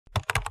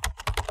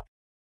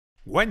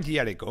1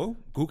 year ago,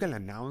 Google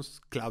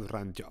announced Cloud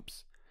Run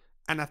jobs.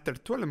 And after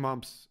 12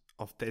 months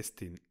of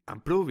testing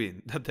and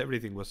proving that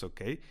everything was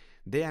okay,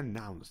 they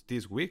announced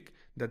this week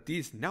that it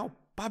is now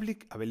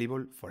public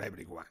available for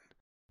everyone.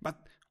 But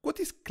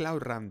what is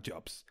Cloud Run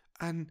jobs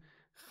and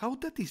how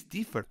that is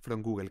different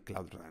from Google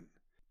Cloud Run?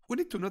 We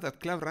need to know that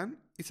Cloud Run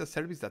is a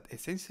service that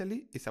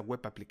essentially is a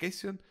web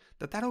application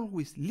that are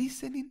always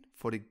listening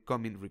for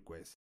incoming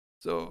requests.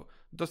 So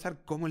those are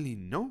commonly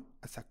known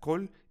as a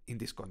call in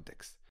this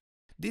context.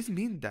 This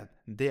means that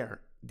they are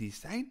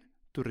designed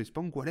to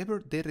respond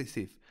whenever they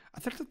receive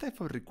a certain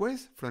type of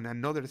request from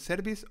another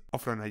service or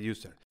from a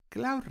user.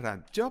 Cloud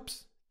Run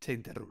jobs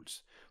change the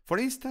rules. For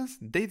instance,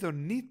 they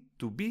don't need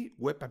to be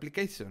web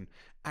application,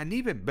 and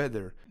even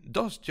better,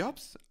 those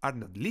jobs are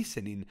not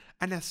listening,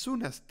 and as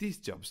soon as these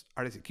jobs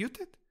are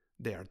executed,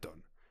 they are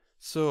done.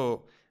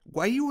 So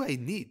why do I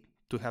need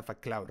to have a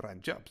Cloud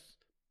Run jobs?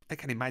 I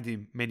can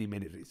imagine many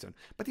reasons,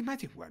 but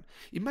imagine one.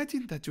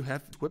 Imagine that you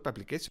have a web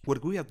application where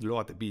we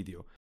upload a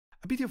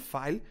video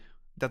file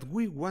that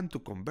we want to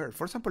convert.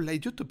 For example,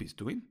 like YouTube is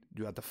doing,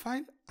 you add a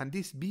file and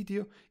this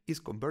video is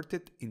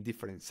converted in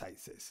different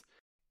sizes.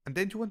 And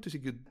then you want to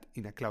execute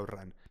in a Cloud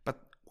Run. But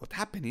what's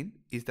happening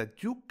is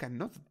that you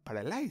cannot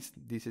parallelize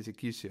this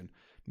execution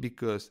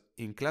because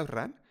in Cloud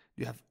Run,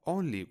 you have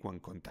only one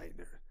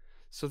container.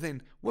 So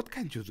then what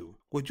can you do?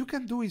 What you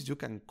can do is you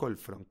can call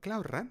from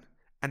Cloud Run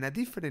and a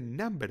different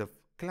number of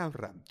Cloud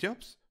Run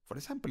jobs. For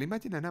example,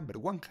 imagine a number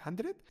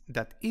 100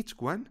 that each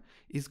one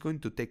is going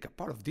to take a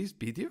part of this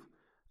video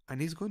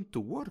and is going to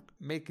work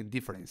making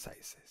different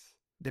sizes.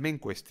 The main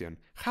question,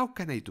 how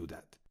can I do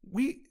that?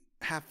 We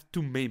have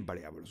two main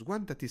variables.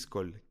 One that is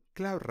called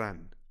Cloud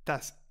Run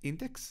Task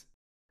Index,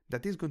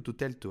 that is going to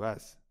tell to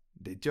us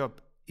the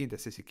job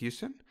index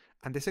execution,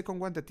 and the second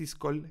one that is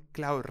called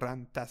Cloud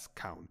Run Task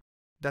Count,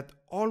 that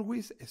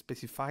always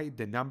specify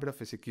the number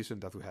of execution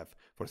that we have.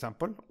 For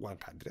example,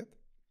 100.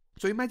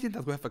 So imagine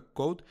that we have a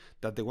code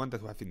that the one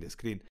that we have in the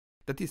screen,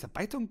 that is a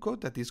Python code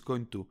that is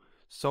going to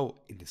show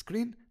in the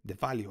screen the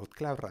value of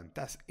Cloud Run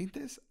Task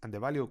Index and the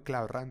value of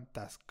Cloud Run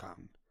Task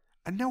Count.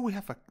 And now we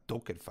have a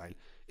Docker file.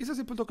 It's a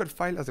simple Docker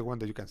file as the one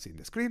that you can see in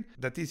the screen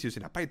that is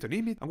using a Python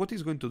image. And what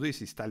it's going to do is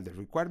install the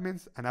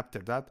requirements. And after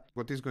that,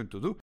 what it's going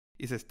to do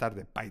is start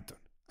the Python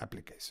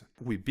application.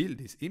 We build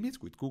this image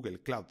with Google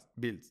Cloud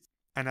Builds.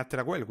 And after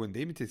a while, when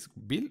the image is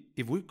built,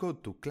 if we go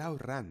to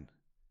Cloud Run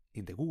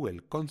in the Google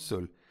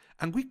console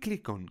and we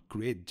click on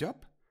Create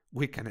Job,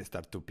 we can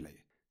start to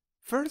play.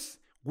 First,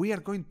 we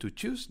are going to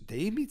choose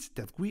the image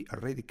that we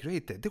already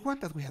created, the one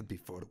that we had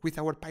before with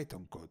our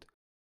Python code.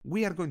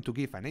 We are going to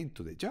give a name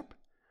to the job.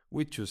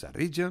 We choose a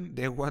region,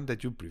 the one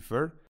that you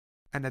prefer.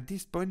 And at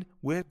this point,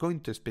 we're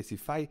going to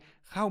specify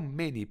how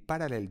many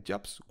parallel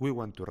jobs we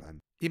want to run.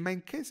 In my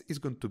case, it's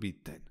going to be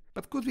 10,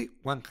 but could be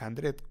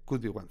 100,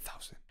 could be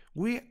 1000.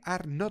 We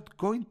are not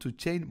going to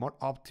change more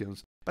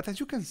options, but as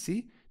you can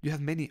see, you have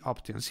many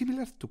options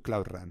similar to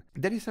Cloud Run.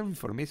 There is some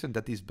information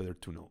that is better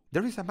to know.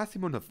 There is a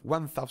maximum of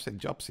 1000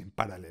 jobs in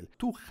parallel,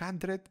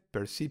 200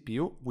 per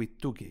CPU with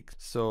 2 gigs.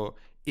 So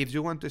if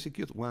you want to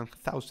execute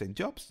 1000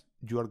 jobs,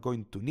 you are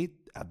going to need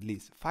at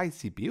least 5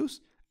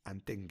 CPUs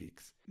and 10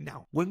 gigs.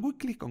 Now, when we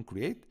click on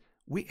Create,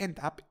 we end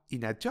up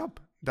in a job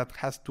that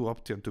has 2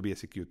 options to be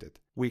executed.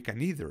 We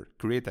can either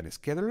create a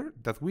scheduler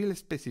that will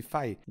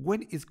specify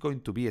when it's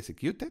going to be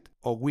executed,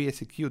 or we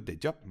execute the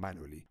job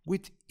manually,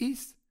 which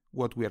is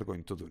what we are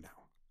going to do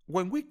now.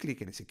 When we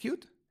click on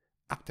Execute,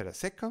 after a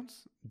second,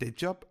 the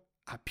job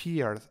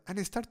appears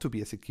and starts to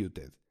be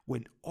executed.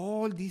 When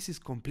all this is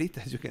complete,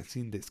 as you can see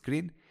in the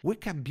screen, we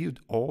can view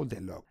all the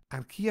log.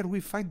 And here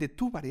we find the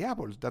 2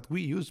 variables that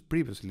we used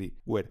previously,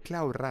 where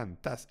Cloud Run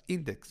Task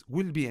Index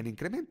will be an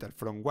incremental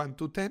from 1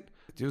 to 10,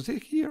 as you see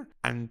here,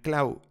 and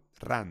Cloud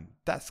Run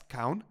Task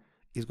Count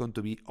is going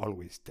to be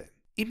always 10.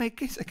 In my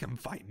case, I can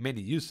find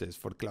many uses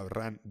for Cloud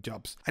Run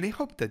jobs, and I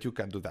hope that you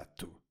can do that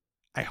too.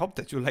 I hope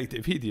that you liked the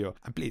video,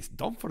 and please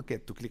don't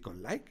forget to click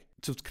on like,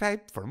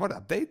 subscribe for more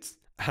updates,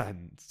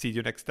 and see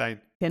you next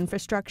time.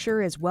 Infrastructure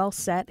is well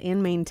set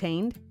and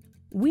maintained?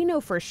 We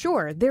know for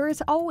sure there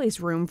is always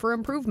room for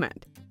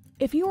improvement.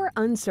 If you are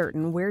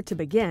uncertain where to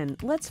begin,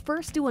 let's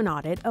first do an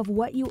audit of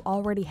what you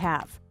already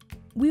have.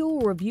 We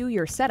will review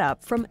your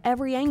setup from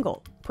every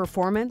angle: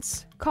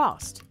 performance,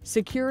 cost,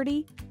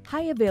 security,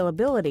 high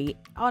availability,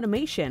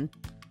 automation,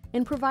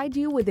 and provide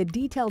you with a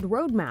detailed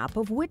roadmap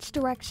of which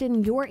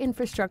direction your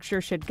infrastructure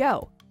should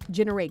go,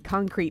 generate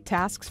concrete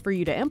tasks for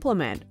you to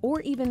implement,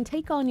 or even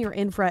take on your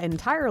infra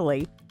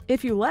entirely,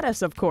 if you let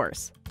us, of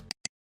course.